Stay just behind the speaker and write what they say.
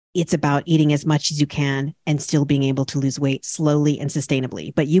It's about eating as much as you can and still being able to lose weight slowly and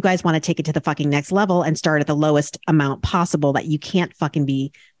sustainably. But you guys want to take it to the fucking next level and start at the lowest amount possible that you can't fucking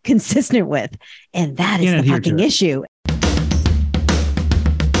be consistent with. And that is the fucking issue.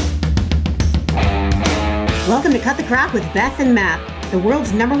 Welcome to Cut the Crap with Beth and Matt, the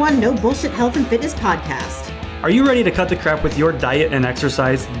world's #1 no bullshit health and fitness podcast. Are you ready to cut the crap with your diet and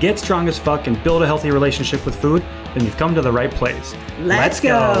exercise, get strong as fuck, and build a healthy relationship with food? Then you've come to the right place. Let's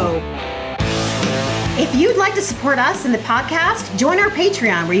go. If you'd like to support us in the podcast, join our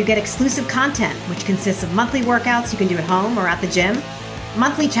Patreon where you get exclusive content, which consists of monthly workouts you can do at home or at the gym,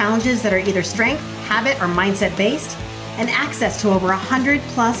 monthly challenges that are either strength, habit, or mindset based, and access to over 100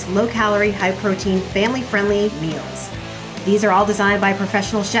 plus low-calorie, high-protein, family-friendly meals. These are all designed by a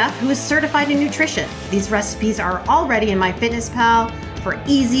professional chef who is certified in nutrition. These recipes are already in MyFitnessPal for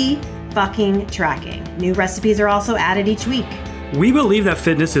easy fucking tracking. New recipes are also added each week. We believe that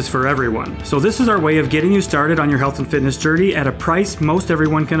fitness is for everyone, so this is our way of getting you started on your health and fitness journey at a price most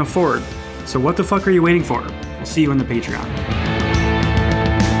everyone can afford. So what the fuck are you waiting for? We'll see you in the Patreon.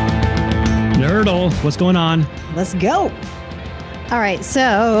 Nerdle, what's going on? Let's go. All right,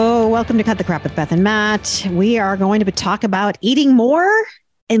 so welcome to Cut the Crap with Beth and Matt. We are going to talk about eating more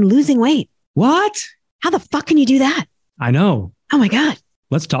and losing weight. What? How the fuck can you do that? I know. Oh my God.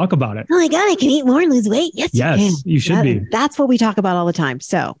 Let's talk about it. Oh my God, I can eat more and lose weight. Yes, you can. You should be. That's what we talk about all the time.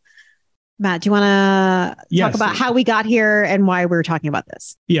 So, Matt, do you want to talk about how we got here and why we're talking about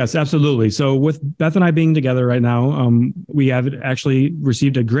this? Yes, absolutely. So with Beth and I being together right now, we have actually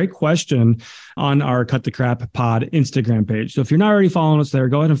received a great question on our Cut the Crap Pod Instagram page. So if you're not already following us there,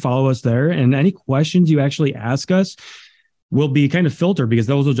 go ahead and follow us there. And any questions you actually ask us will be kind of filtered because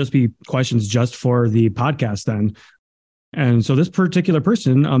those will just be questions just for the podcast then. And so this particular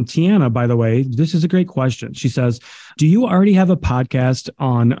person, Tiana, by the way, this is a great question. She says, do you already have a podcast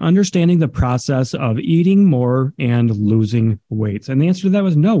on understanding the process of eating more and losing weight? And the answer to that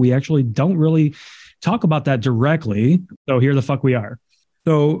was no, we actually don't really talk about that directly. So here the fuck we are.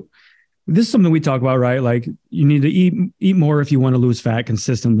 So this is something we talk about, right? Like you need to eat more if you want to lose fat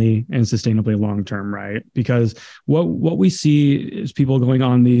consistently and sustainably long term, right? Because what we see is people going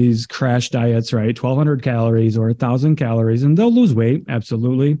on these crash diets, right? 1,200 calories or 1,000 calories, and they'll lose weight,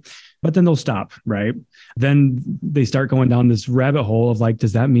 absolutely. But then they'll stop, right? Then they start going down this rabbit hole of like,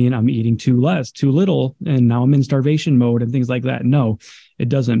 does that mean I'm eating too little, and now I'm in starvation mode and things like that? No, it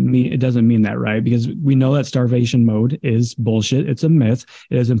doesn't mean that, right? Because we know that starvation mode is bullshit. It's a myth.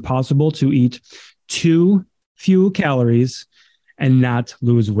 It is impossible to eat too few calories and not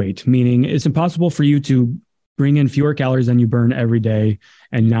lose weight. Meaning it's impossible for you to bring in fewer calories than you burn every day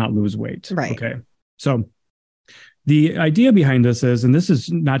and not lose weight. Right. Okay. So the idea behind this is, and this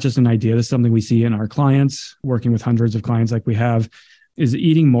is not just an idea, this is something we see in our clients, working with hundreds of clients like we have, is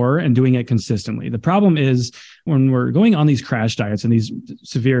eating more and doing it consistently. The problem is when we're going on these crash diets and these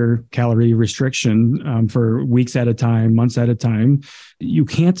severe calorie restriction for weeks at a time, months at a time, you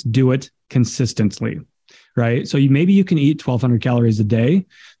can't do it consistently, right? So maybe you can eat 1,200 calories a day,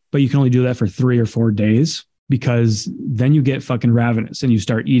 but you can only do that for 3 or 4 days, because then you get fucking ravenous and you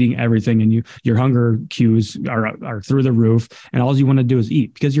start eating everything and your hunger cues are through the roof and all you want to do is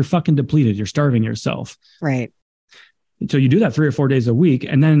eat because you're fucking depleted. You're starving yourself. Right. So you do that 3 or 4 days a week.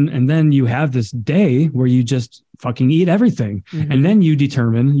 And then you have this day where you just fucking eat everything. Mm-hmm. And then you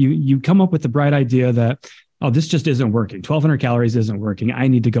determine, you come up with the bright idea that, oh, this just isn't working. 1,200 calories isn't working. I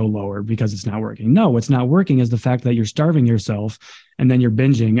need to go lower because it's not working. No, what's not working is the fact that you're starving yourself and then you're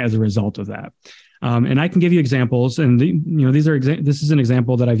binging as a result of that. And I can give you examples, and this is an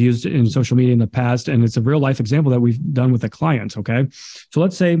example that I've used in social media in the past, and it's a real life example that we've done with a client. Okay, so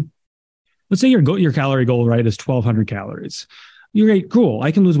let's say your calorie goal, right, is 1,200 calories. You're great, cool. I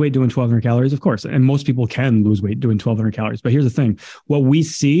can lose weight doing 1,200 calories, of course, and most people can lose weight doing 1,200 calories. But here's the thing: what we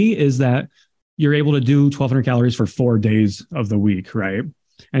see is that you're able to do 1,200 calories for 4 days of the week, right,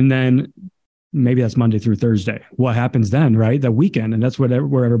 and then maybe that's Monday through Thursday. What happens then, right? The weekend. And that's where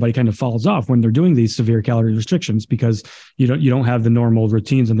everybody kind of falls off when they're doing these severe calorie restrictions, because you don't have the normal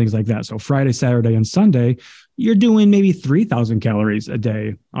routines and things like that. So Friday, Saturday, and Sunday, you're doing maybe 3,000 calories a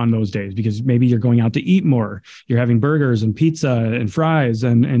day on those days, because maybe you're going out to eat more. You're having burgers and pizza and fries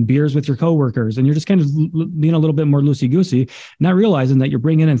and beers with your coworkers. And you're just kind of being a little bit more loosey-goosey, not realizing that you're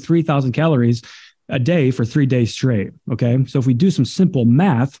bringing in 3,000 calories a day for 3 days straight. Okay. So if we do some simple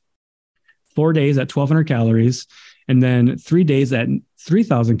math, 4 days at 1,200 calories, and then 3 days at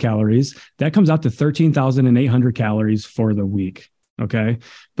 3,000 calories, that comes out to 13,800 calories for the week. Okay.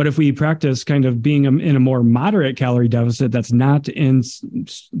 But if we practice kind of being in a more moderate calorie deficit, that's not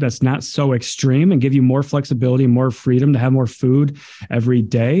so extreme, and give you more flexibility, more freedom to have more food every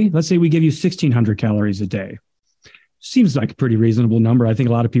day. Let's say we give you 1,600 calories a day. Seems like a pretty reasonable number. I think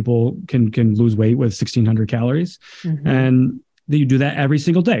a lot of people can lose weight with 1,600 calories. And you do that every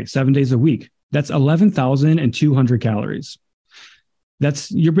single day, 7 days a week. That's 11,200 calories.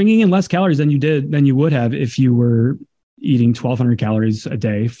 You're bringing in less calories than you would have if you were eating 1,200 calories a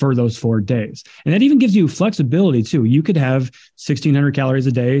day for those 4 days. And that even gives you flexibility too. You could have 1,600 calories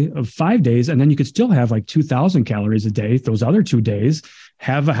a day of 5 days, and then you could still have like 2,000 calories a day those other 2 days,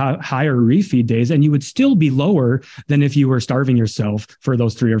 have a higher refeed days, and you would still be lower than if you were starving yourself for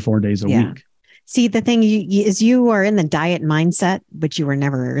those 3 or 4 days a week. See, the thing is you are in the diet mindset, but you were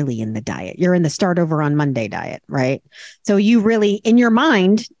never really in the diet. You're in the start over on Monday diet, right? So you really, in your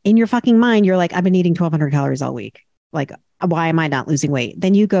fucking mind, you're like, I've been eating 1,200 calories all week. Like, why am I not losing weight?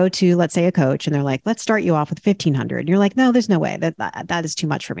 Then you go to, let's say, a coach, and they're like, let's start you off with 1,500. And you're like, no, there's no way that is too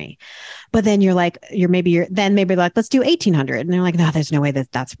much for me. But then you're like, maybe like, let's do 1,800. And they're like, no, there's no way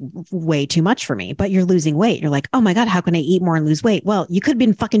that's way too much for me. But you're losing weight. You're like, oh my God, how can I eat more and lose weight? Well, you could have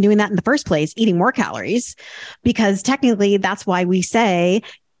been fucking doing that in the first place, eating more calories, because technically that's why we say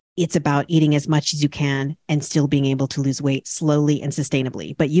it's about eating as much as you can and still being able to lose weight slowly and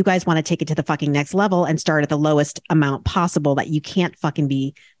sustainably. But you guys want to take it to the fucking next level and start at the lowest amount possible that you can't fucking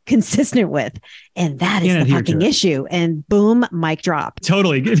be consistent with. And that is the fucking issue. And boom, mic drop.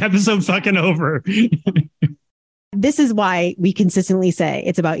 Totally. Episode fucking over. This is why we consistently say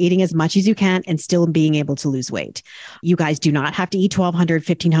it's about eating as much as you can and still being able to lose weight. You guys do not have to eat 1,200,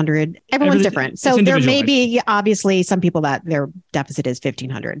 1,500. Everyone's different. So there may be obviously some people that their deficit is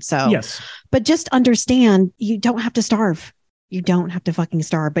 1,500. So yes, but just understand you don't have to starve. You don't have to fucking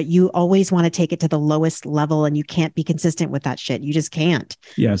starve, but you always want to take it to the lowest level, and you can't be consistent with that shit. You just can't.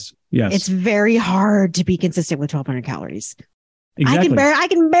 Yes. It's very hard to be consistent with 1,200 calories. Exactly. I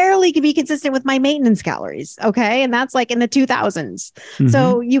can barely be consistent with my maintenance calories. Okay. And that's like in the 2000s.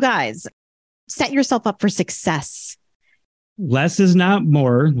 So you guys set yourself up for success. Less is not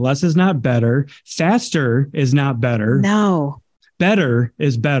more. Less is not better. Faster is not better. No. Better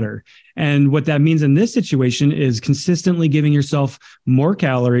is better. And what that means in this situation is consistently giving yourself more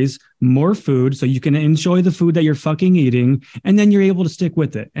calories, more food, so you can enjoy the food that you're fucking eating. And then you're able to stick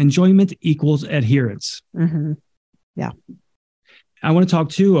with it. Enjoyment equals adherence. Yeah. I want to talk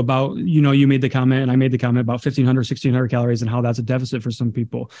too about, you made the comment and I made the comment about 1,500, 1,600 calories and how that's a deficit for some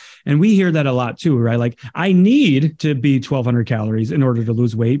people. And we hear that a lot too, right? Like, I need to be 1,200 calories in order to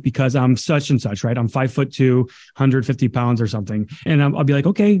lose weight because I'm such and such, right? I'm 5'2", 150 pounds or something. And I'll be like,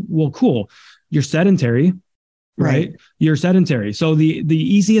 okay, well, cool. You're sedentary, right? You're sedentary. So the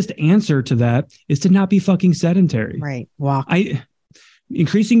easiest answer to that is to not be fucking sedentary. Right. Walk.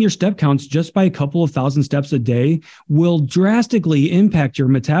 Increasing your step counts just by a couple of thousand steps a day will drastically impact your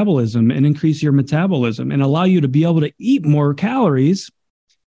metabolism and increase your metabolism and allow you to be able to eat more calories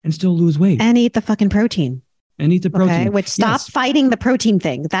and still lose weight. And eat the fucking protein. Okay, which stop fighting the protein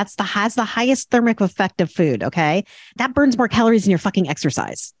thing. Has the highest thermic effect of food. Okay. That burns more calories than your fucking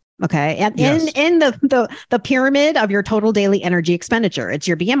exercise. Okay. And in the pyramid of your total daily energy expenditure, it's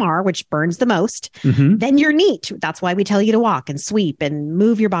your BMR, which burns the most. Then your NEAT. That's why we tell you to walk and sweep and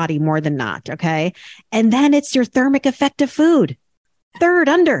move your body more than not. Okay. And then it's your thermic effect of food. Third.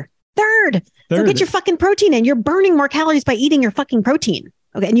 So get your fucking protein in. You're burning more calories by eating your fucking protein.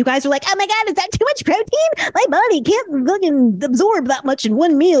 Okay. And you guys are like, oh my God, is that too much protein? My body can't fucking absorb that much in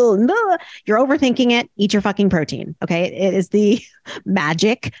one meal. No. You're overthinking it. Eat your fucking protein. Okay. It is the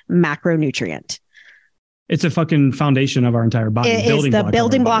magic macronutrient. It's a fucking foundation of our entire body. It is the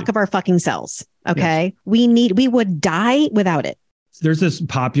building block of our fucking cells. Okay. Yes. We would die without it. There's this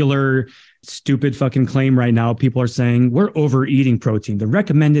popular stupid fucking claim right now. People are saying we're overeating protein. The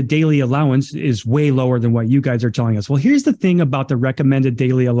recommended daily allowance is way lower than what you guys are telling us. Well, here's the thing about the recommended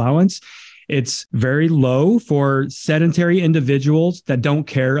daily allowance. It's very low for sedentary individuals that don't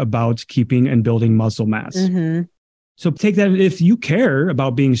care about keeping and building muscle mass. So take that. If you care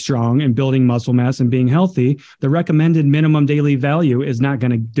about being strong and building muscle mass and being healthy, the recommended minimum daily value is not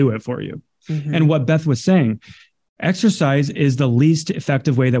going to do it for you. And what Beth was saying, exercise is the least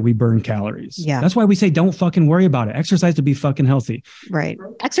effective way that we burn calories. Yeah. That's why we say don't fucking worry about it. Exercise to be fucking healthy. Right.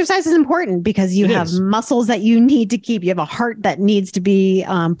 Exercise is important because you have muscles that you need to keep. You have a heart that needs to be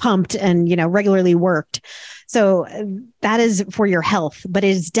pumped and, regularly worked. So that is for your health, but it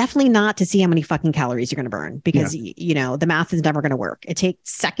is definitely not to see how many fucking calories you're going to burn because, the math is never going to work. It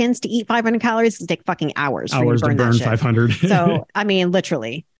takes seconds to eat 500 calories. It'll take fucking hours. To burn 500. So, I mean,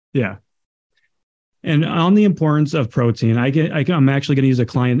 literally. Yeah. And on the importance of protein, I'm actually going to use a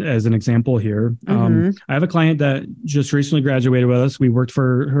client as an example here. I have a client that just recently graduated with us. We worked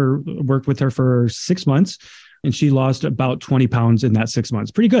with her for 6 months, and she lost about 20 pounds in that 6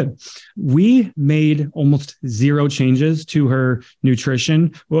 months. Pretty good. We made almost zero changes to her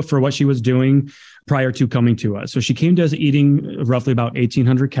nutrition for what she was doing prior to coming to us. So she came to us eating roughly about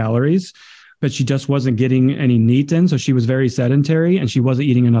 1,800 calories, but she just wasn't getting any NEAT in. So she was very sedentary and she wasn't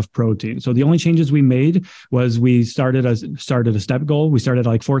eating enough protein. So the only changes we made was we started a step goal. We started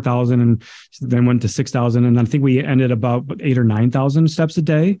like 4,000 and then went to 6,000. And I think we ended about 8,000 or 9,000 steps a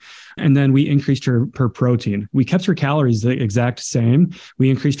day. And then we increased her protein. We kept her calories the exact same.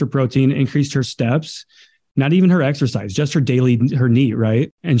 We increased her protein, increased her steps. Not even her exercise, just her NEAT,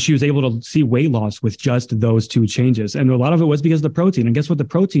 right? And she was able to see weight loss with just those two changes. And a lot of it was because of the protein. And guess what the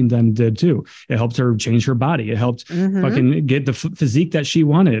protein then did too? It helped her change her body. It helped fucking get the physique that she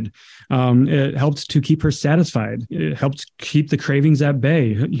wanted. It helped to keep her satisfied. It helped keep the cravings at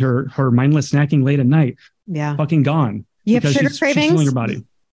bay. Her mindless snacking late at night, fucking gone. You have sugar cravings? She's fueling her body.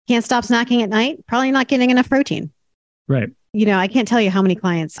 Can't stop snacking at night? Probably not getting enough protein. Right. I can't tell you how many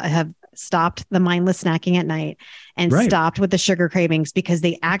clients I have stopped the mindless snacking at night and stopped with the sugar cravings because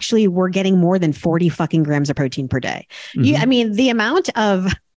they actually were getting more than 40 fucking grams of protein per day. The amount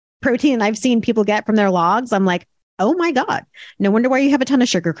of protein I've seen people get from their logs, I'm like, oh my God, no wonder why you have a ton of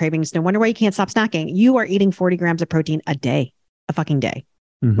sugar cravings. No wonder why you can't stop snacking. You are eating 40 grams of protein a fucking day,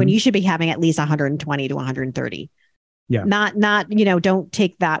 when you should be having at least 120 to 130. Yeah. Not, don't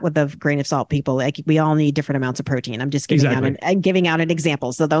take that with a grain of salt, people. Like, we all need different amounts of protein. I'm just giving out an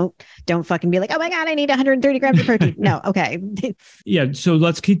example. So don't fucking be like, oh my God, I need 130 grams of protein. No. Okay. Yeah. So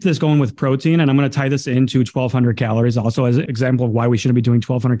let's keep this going with protein. And I'm going to tie this into 1,200 calories also as an example of why we shouldn't be doing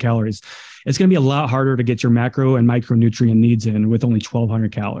 1,200 calories. It's going to be a lot harder to get your macro and micronutrient needs in with only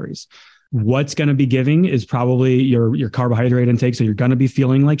 1,200 calories. What's going to be giving is probably your carbohydrate intake. So you're going to be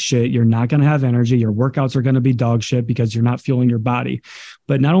feeling like shit. You're not going to have energy. Your workouts are going to be dog shit because you're not fueling your body.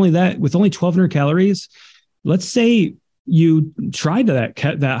 But not only that, with only 1,200 calories, let's say you tried that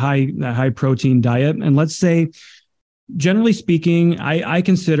high protein diet. And let's say, generally speaking, I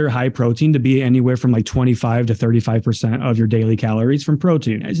consider high protein to be anywhere from like 25 to 35% of your daily calories from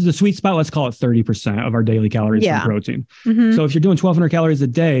protein. The sweet spot, let's call it 30% of our daily calories from protein. So if you're doing 1,200 calories a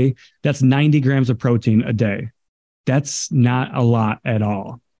day, that's 90 grams of protein a day. That's not a lot at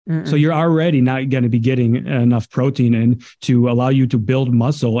all. So you're already not going to be getting enough protein in to allow you to build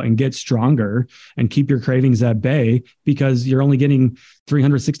muscle and get stronger and keep your cravings at bay because you're only getting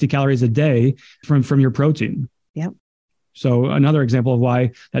 360 calories a day from your protein. Yep. So another example of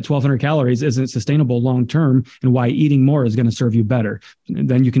why that 1,200 calories isn't sustainable long-term and why eating more is going to serve you better. And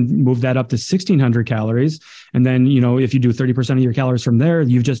then you can move that up to 1,600 calories. And then, if you do 30% of your calories from there,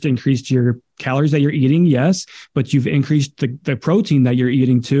 you've just increased your calories that you're eating. Yes. But you've increased the protein that you're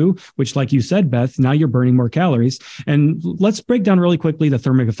eating too, which, like you said, Beth, now you're burning more calories. And let's break down really quickly the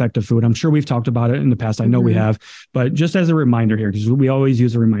thermic effect of food. I'm sure we've talked about it in the past. I know we have, but just as a reminder here, because we always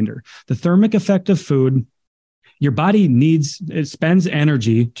use a reminder, the thermic effect of food. Your body spends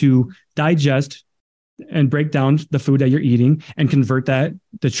energy to digest and break down the food that you're eating and convert that,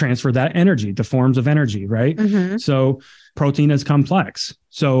 to transfer that energy, the forms of energy, right? So protein is complex.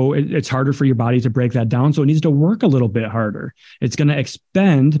 So it's harder for your body to break that down. So it needs to work a little bit harder. It's going to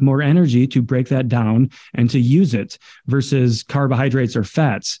expend more energy to break that down and to use it versus carbohydrates or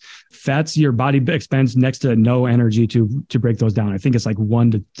fats. Fats, your body expends next to no energy to break those down. I think it's like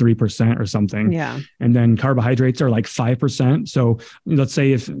 1 to 3% or something. Yeah. And then carbohydrates are like 5%. So let's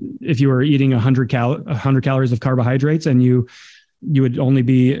say if you were eating 100 calories of carbohydrates and you would only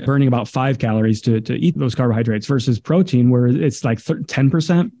be burning about 5 calories to eat those carbohydrates versus protein, where it's like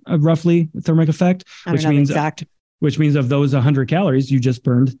 10% of roughly thermic effect, which means of those 100 calories, you just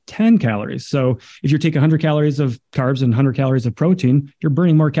burned 10 calories. So if you take 100 calories of carbs and 100 calories of protein, you're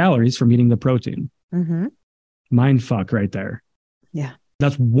burning more calories from eating the protein. Mind fuck right there. Yeah.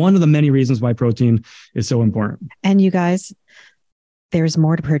 That's one of the many reasons why protein is so important. And you guys, there's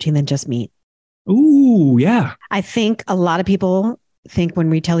more to protein than just meat. Ooh, yeah. I think a lot of people think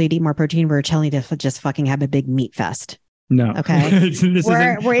when we tell you to eat more protein, we're telling you to just fucking have a big meat fest. No. Okay.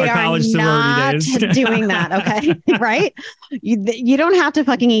 We are not doing that. Okay. Right. You don't have to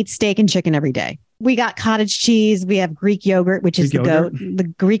fucking eat steak and chicken every day. We got cottage cheese. We have Greek yogurt, which is the goat.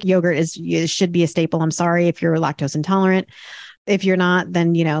 The Greek yogurt should be a staple. I'm sorry if you're lactose intolerant. If you're not,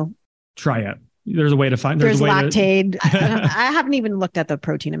 then, try it. There's a way to find. There's lactate. I haven't even looked at the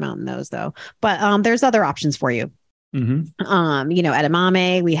protein amount in those though, but there's other options for you.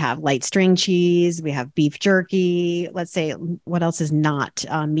 Edamame, we have light string cheese, we have beef jerky. Let's say what else is not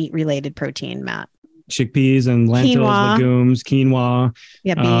meat related protein, Matt? chickpeas and lentils, Quinoa. legumes, quinoa.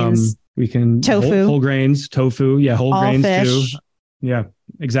 Yeah, beans. We can Tofu. whole grains, tofu. Yeah, whole All grains fish. too. Yeah,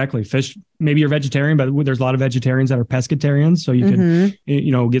 exactly. Fish. Maybe you're vegetarian, but there's a lot of vegetarians that are pescatarians. So you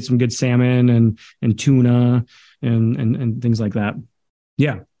can, get some good salmon and tuna and things like that.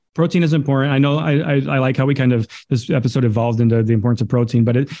 Yeah. Protein is important. I know I like how this episode evolved into the importance of protein,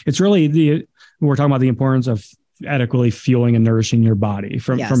 but it's really we're talking about the importance of adequately fueling and nourishing your body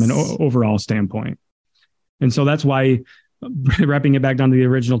from an overall standpoint. And so that's why, wrapping it back down to the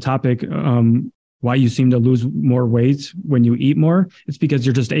original topic, why you seem to lose more weight when you eat more, it's because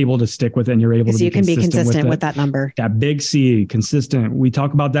you're just able to stick with it and you're able to be consistent with that number. That big C, consistent. We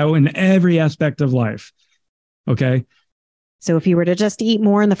talk about that in every aspect of life. Okay. So if you were to just eat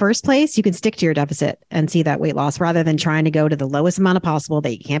more in the first place, you can stick to your deficit and see that weight loss rather than trying to go to the lowest amount of possible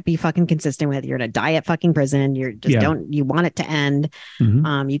that you can't be fucking consistent with. You're in a diet fucking prison. You want it to end.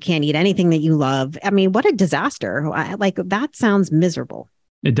 You can't eat anything that you love. I mean, what a disaster. That sounds miserable.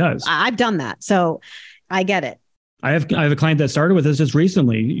 It does. I've done that. So I get it. I have a client that started with this just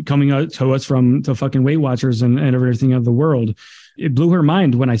recently, coming out to us from the fucking Weight Watchers and everything of the world. It blew her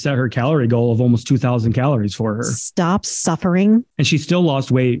mind when I set her calorie goal of almost 2,000 calories for her. Stop suffering. And she still lost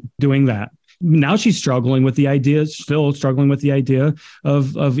weight doing that. Now she's struggling with the idea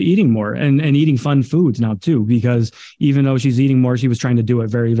of eating more and eating fun foods now too, because even though she's eating more, she was trying to do it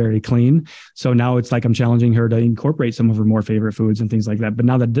very, very clean. So now it's like I'm challenging her to incorporate some of her more favorite foods and things like that. But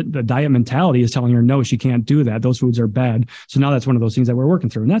now the diet mentality is telling her, no, she can't do that. Those foods are bad. So now that's one of those things that we're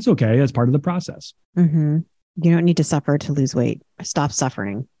working through. And that's okay. That's part of the process. Mm-hmm. You don't need to suffer to lose weight. Stop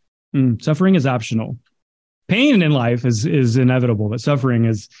suffering. Suffering is optional. Pain in life is inevitable, but suffering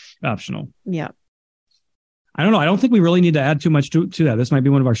is optional. Yeah. I don't know. I don't think we really need to add too much to that. This might be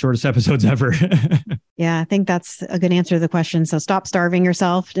one of our shortest episodes ever. Yeah, I think that's a good answer to the question. So stop starving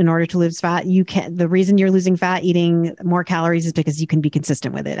yourself in order to lose fat. The reason you're losing fat, eating more calories, is because you can be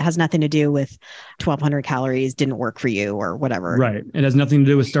consistent with it. It has nothing to do with 1,200 calories didn't work for you or whatever. Right. It has nothing to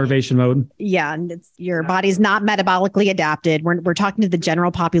do with starvation mode. Yeah. And your body's not metabolically adapted. We're talking to the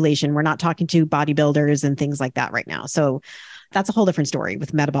general population. We're not talking to bodybuilders and things like that right now. So that's a whole different story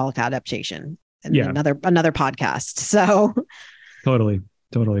with metabolic adaptation. And another podcast. So totally.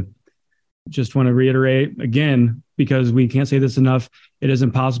 Just want to reiterate again, because we can't say this enough. It is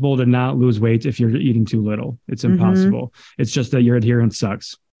impossible to not lose weight if you're eating too little. It's impossible. It's just that your adherence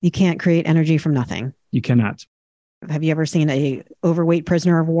sucks. You can't create energy from nothing. You cannot. Have you ever seen a overweight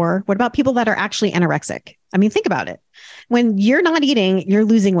prisoner of war? What about people that are actually anorexic? I mean, think about it. When you're not eating, you're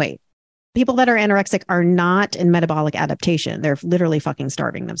losing weight. People that are anorexic are not in metabolic adaptation. They're literally fucking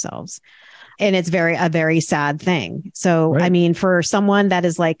starving themselves. And it's a very sad thing. So, right. I mean, for someone that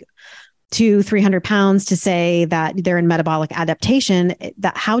is like 200-300 pounds to say that they're in metabolic adaptation,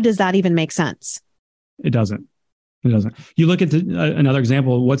 how does that even make sense? It doesn't. You look at another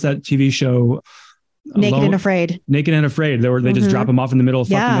example. What's that TV show? Naked and Afraid. Naked and Afraid. They just drop them off in the middle of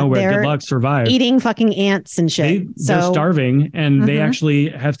fucking nowhere. Good luck, survive. Eating fucking ants and shit. They're starving, and they actually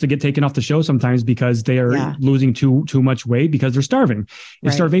have to get taken off the show sometimes because they are losing too much weight because they're starving.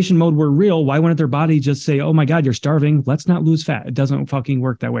 If starvation mode were real, why wouldn't their body just say, "Oh my God, you're starving. Let's not lose fat." It doesn't fucking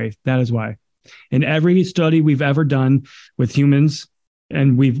work that way. That is why. In every study we've ever done with humans,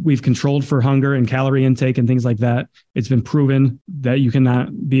 and we've controlled for hunger and calorie intake and things like that, it's been proven that you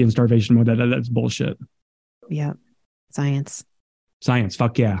cannot be in starvation mode. That's bullshit. Yeah. Science.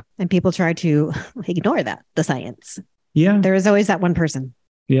 Fuck yeah. And people try to ignore the science. Yeah. There is always that one person.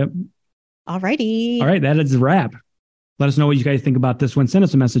 Yep. All righty. All right. That is a wrap. Let us know what you guys think about this one. Send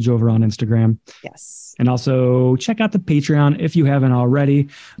us a message over on Instagram. Yes. And also check out the Patreon if you haven't already.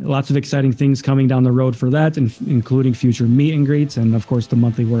 Lots of exciting things coming down the road for that, including future meet and greets, and of course the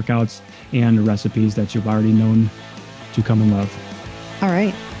monthly workouts and recipes that you've already known to come and love. All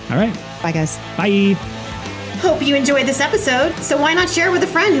right. Bye, guys. Bye. Hope you enjoyed this episode, so why not share with a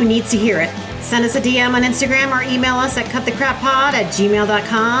friend who needs to hear it? Send us a DM on Instagram or email us at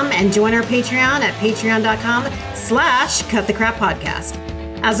cutthecrappod@gmail.com and join our Patreon at patreon.com/cutthecrappodcast.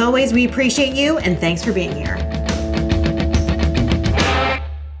 As always, we appreciate you and thanks for being here.